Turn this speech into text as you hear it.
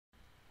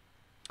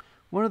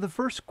One of the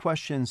first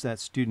questions that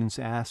students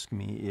ask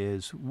me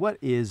is, what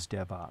is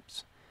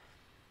DevOps?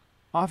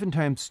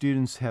 Oftentimes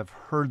students have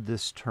heard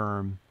this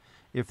term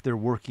if they're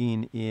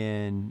working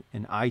in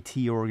an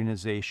IT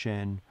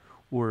organization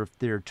or if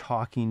they're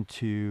talking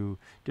to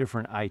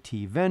different IT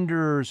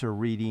vendors or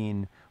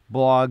reading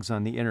blogs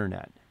on the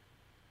internet.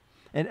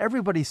 And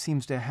everybody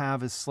seems to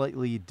have a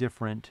slightly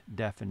different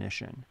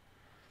definition.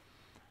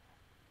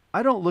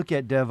 I don't look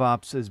at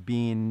DevOps as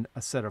being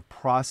a set of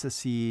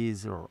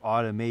processes or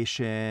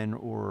automation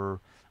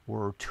or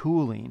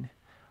tooling.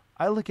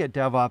 I look at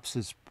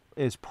DevOps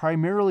as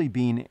primarily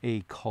being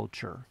a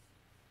culture.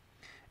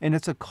 And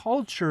it's a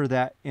culture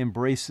that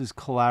embraces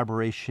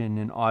collaboration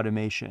and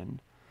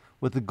automation,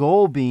 with the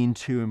goal being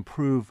to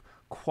improve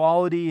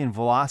quality and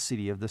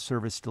velocity of the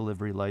service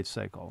delivery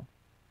lifecycle.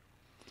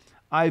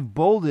 I've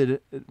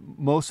bolded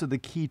most of the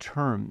key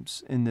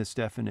terms in this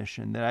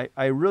definition that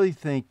I really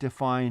think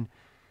define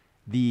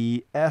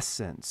the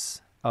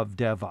essence of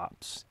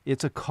DevOps.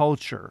 It's a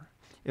culture.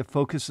 It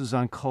focuses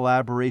on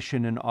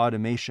collaboration and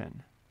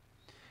automation.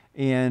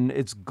 And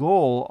its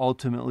goal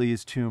ultimately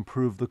is to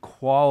improve the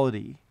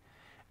quality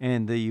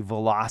and the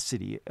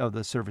velocity of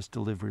the service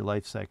delivery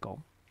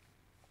lifecycle.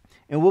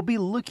 And we'll be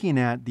looking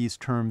at these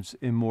terms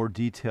in more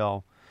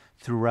detail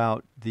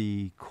throughout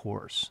the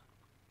course.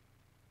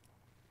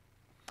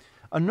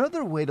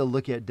 Another way to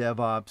look at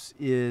DevOps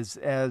is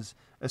as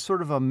a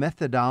sort of a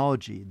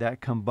methodology that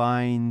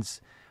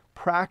combines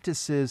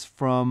practices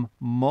from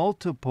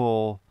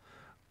multiple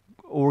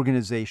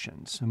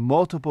organizations,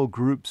 multiple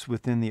groups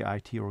within the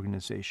IT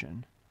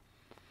organization.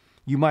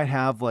 You might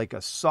have like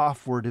a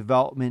software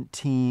development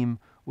team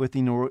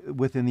within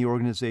the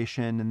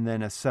organization, and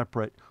then a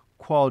separate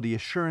quality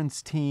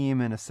assurance team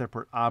and a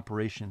separate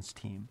operations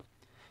team.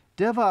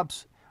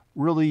 DevOps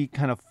really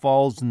kind of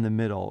falls in the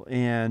middle,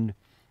 and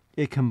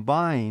it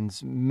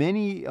combines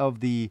many of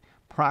the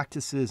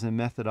practices and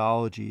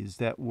methodologies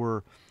that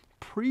were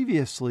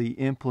previously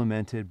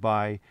implemented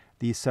by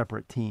these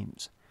separate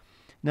teams.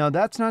 Now,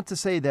 that's not to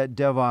say that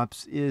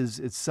DevOps is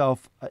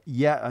itself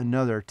yet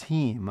another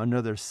team,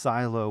 another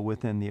silo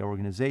within the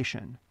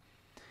organization.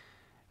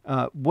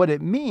 What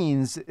it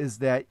means is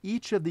that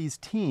each of these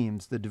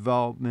teams, the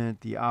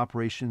development, the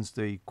operations,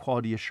 the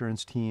quality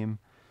assurance team,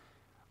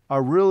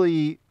 are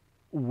really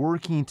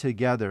working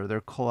together.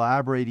 They're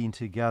collaborating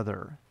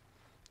together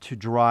to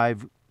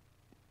drive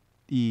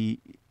the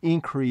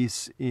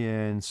increase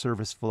in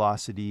service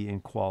velocity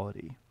and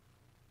quality.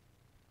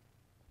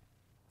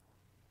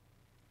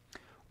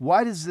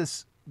 Why does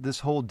this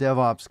whole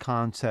DevOps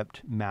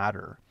concept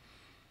matter?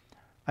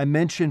 I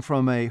mentioned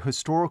from a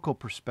historical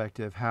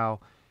perspective how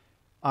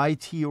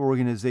IT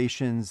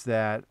organizations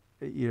that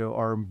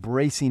are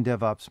embracing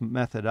DevOps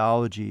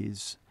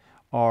methodologies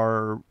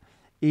are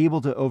able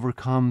to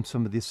overcome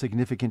some of the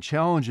significant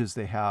challenges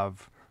they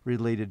have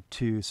related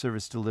to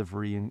service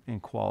delivery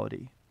and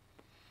quality.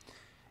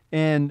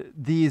 And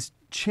these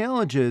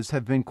challenges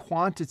have been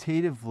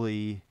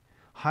quantitatively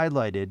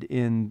highlighted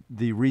in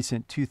the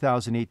recent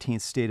 2018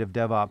 State of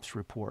DevOps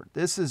report.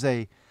 This is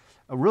a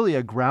really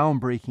a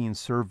groundbreaking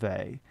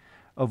survey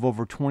of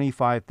over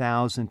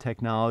 25,000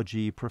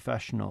 technology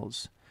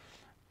professionals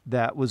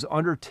that was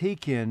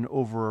undertaken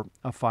over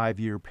a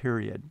 5-year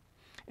period.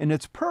 And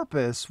its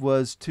purpose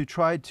was to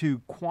try to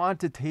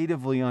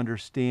quantitatively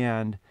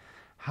understand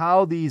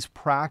how these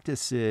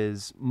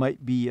practices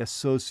might be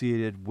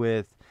associated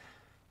with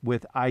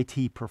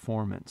IT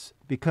performance.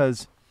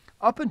 Because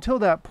up until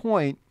that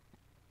point,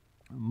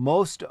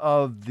 most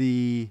of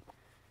the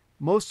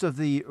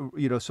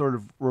sort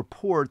of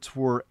reports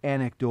were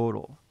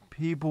anecdotal.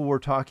 People were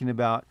talking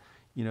about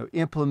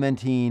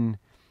implementing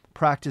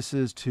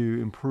practices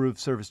to improve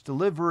service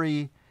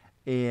delivery,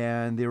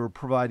 and they were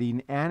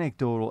providing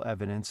anecdotal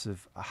evidence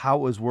of how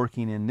it was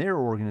working in their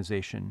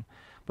organization.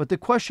 But the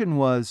question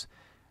was,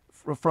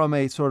 from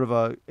a sort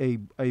of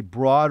a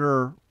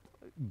broader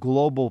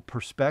global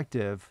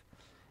perspective,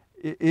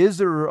 is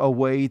there a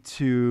way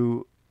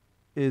to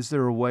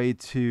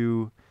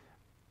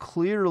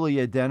clearly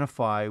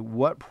identify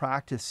what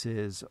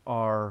practices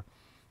are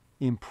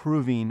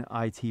improving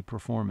IT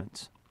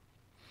performance?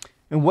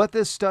 And what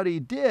this study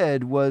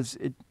did was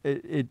it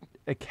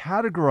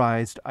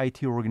categorized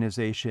IT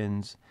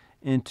organizations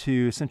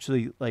into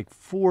essentially like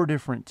 4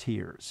 different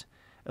tiers: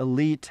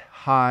 elite,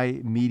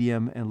 high,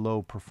 medium, and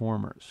low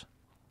performers.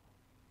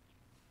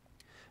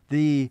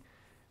 And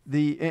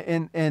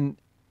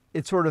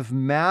it sort of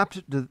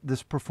mapped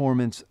this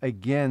performance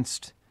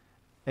against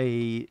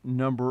a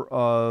number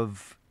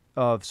of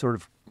sort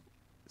of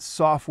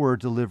software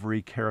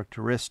delivery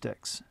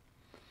characteristics.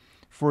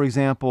 For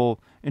example,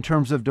 in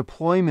terms of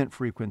deployment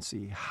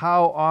frequency,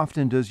 how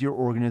often does your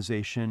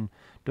organization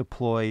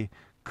deploy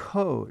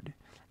code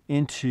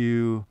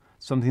into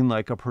something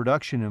like a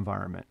production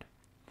environment?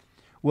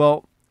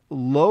 Well,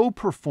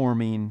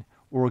 low-performing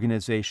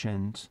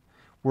organizations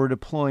were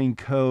deploying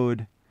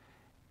code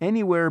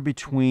anywhere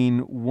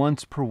between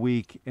once per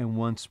week and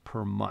once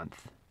per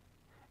month.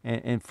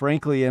 And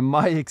frankly, in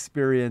my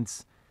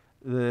experience,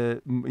 a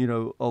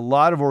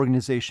lot of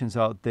organizations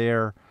out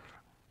there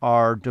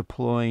are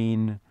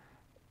deploying,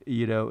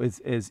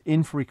 as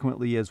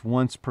infrequently as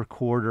once per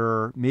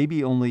quarter,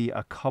 maybe only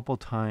a couple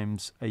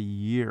times a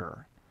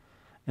year.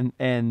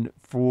 And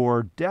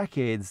for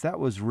decades, that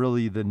was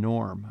really the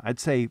norm. I'd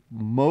say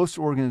most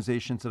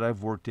organizations that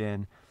I've worked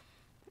in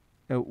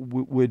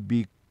would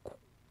be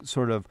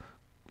sort of,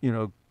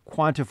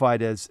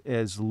 quantified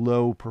as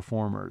low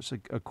performers,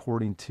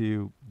 according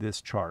to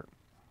this chart.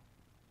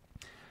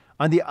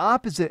 On the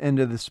opposite end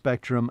of the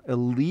spectrum,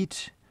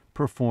 elite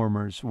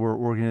performers were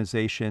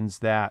organizations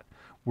that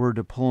were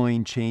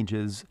deploying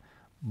changes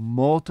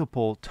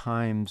multiple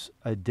times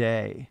a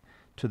day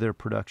to their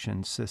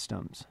production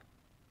systems.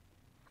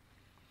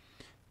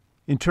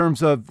 In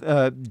terms of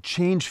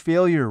change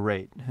failure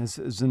rate,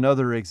 is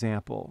another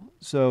example.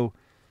 So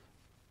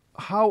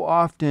how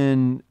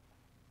often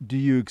do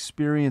you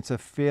experience a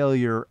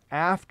failure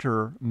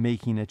after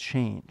making a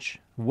change?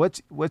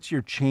 What's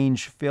your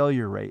change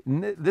failure rate?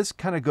 And this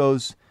kind of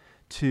goes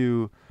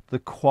to the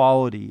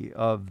quality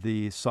of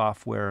the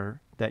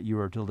software that you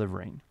are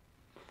delivering.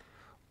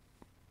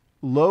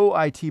 Low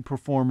IT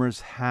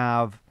performers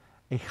have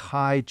a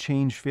high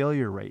change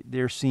failure rate.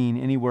 They're seeing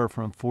anywhere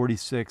from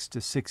 46 to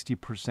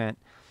 60%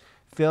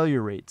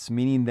 failure rates,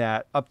 meaning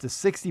that up to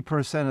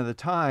 60% of the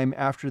time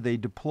after they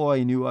deploy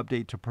a new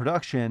update to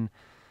production,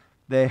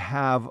 they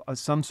have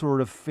some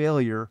sort of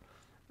failure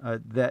or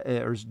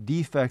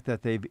defect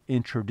that they've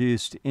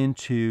introduced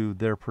into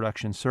their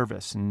production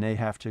service, and they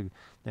have to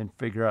then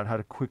figure out how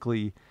to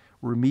quickly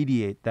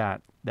remediate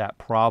that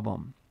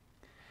problem.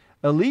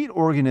 Elite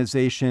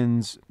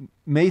organizations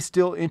may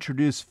still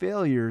introduce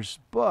failures,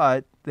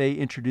 but they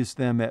introduce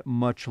them at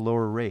much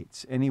lower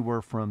rates,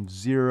 anywhere from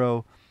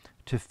 0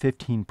 to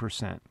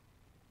 15%.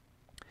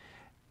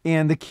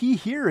 And the key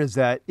here is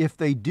that if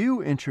they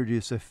do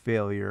introduce a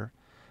failure,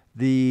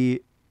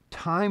 the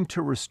time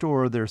to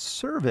restore their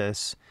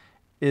service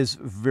is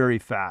very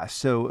fast.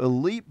 So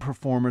elite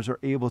performers are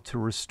able to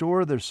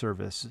restore their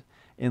service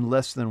in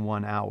less than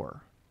 1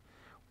 hour,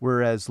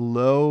 whereas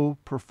low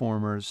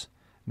performers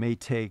may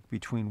take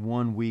between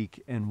 1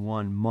 week and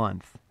 1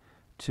 month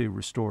to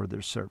restore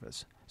their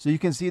service. So you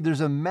can see there's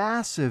a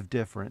massive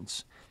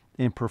difference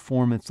in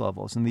performance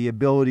levels and the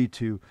ability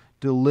to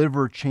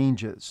deliver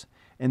changes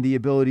and the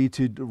ability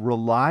to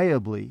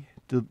reliably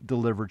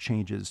deliver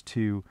changes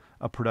to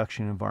a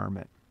production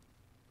environment.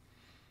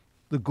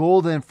 The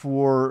goal then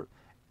for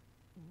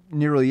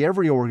nearly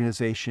every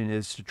organization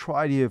is to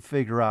try to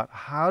figure out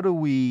how do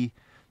we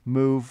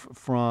move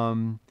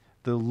from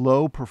the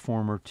low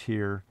performer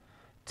tier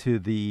to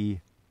the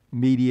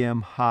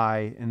medium,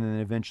 high, and then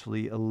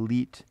eventually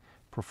elite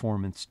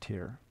performance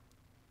tier.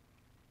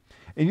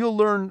 And you'll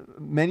learn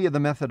many of the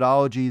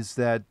methodologies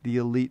that the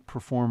elite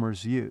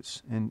performers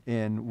use.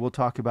 And we'll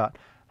talk about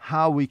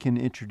how we can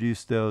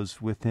introduce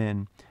those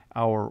within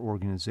our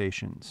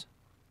organizations.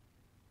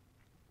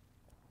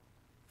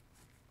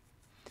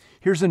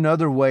 Here's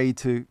another way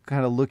to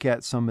kind of look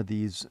at some of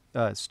these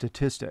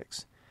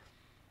statistics.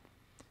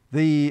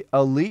 The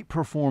elite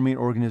performing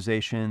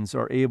organizations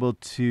are able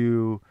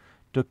to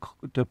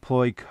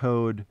deploy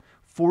code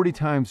 40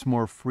 times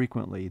more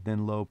frequently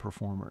than low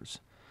performers.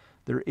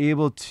 They're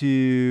able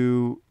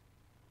to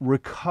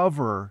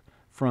recover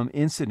from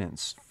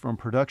incidents, from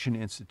production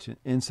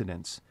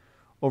incidents,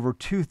 over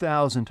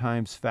 2,000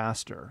 times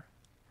faster.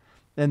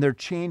 And their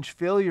change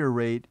failure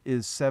rate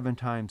is 7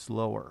 times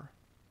lower.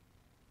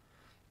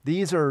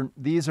 These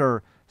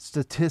are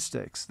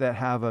statistics that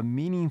have a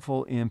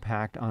meaningful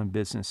impact on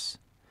business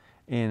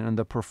and on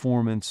the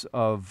performance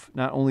of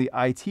not only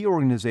IT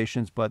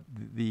organizations, but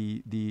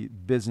the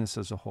business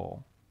as a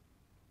whole.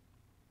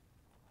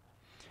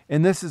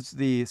 And this is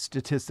the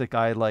statistic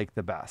I like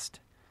the best.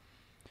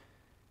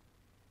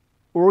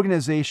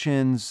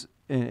 Organizations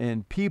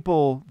and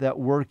people that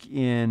work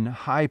in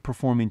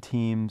high-performing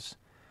teams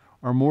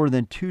are more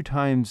than 2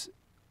 times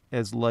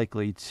as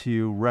likely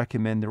to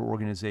recommend their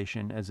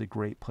organization as a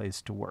great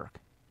place to work.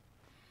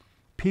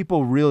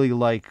 People really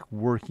like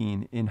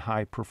working in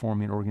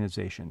high-performing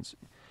organizations.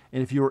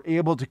 And if you're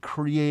able to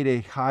create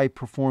a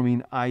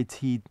high-performing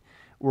IT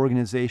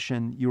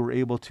organization, you're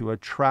able to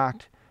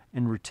attract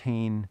and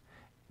retain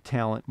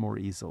talent more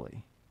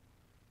easily.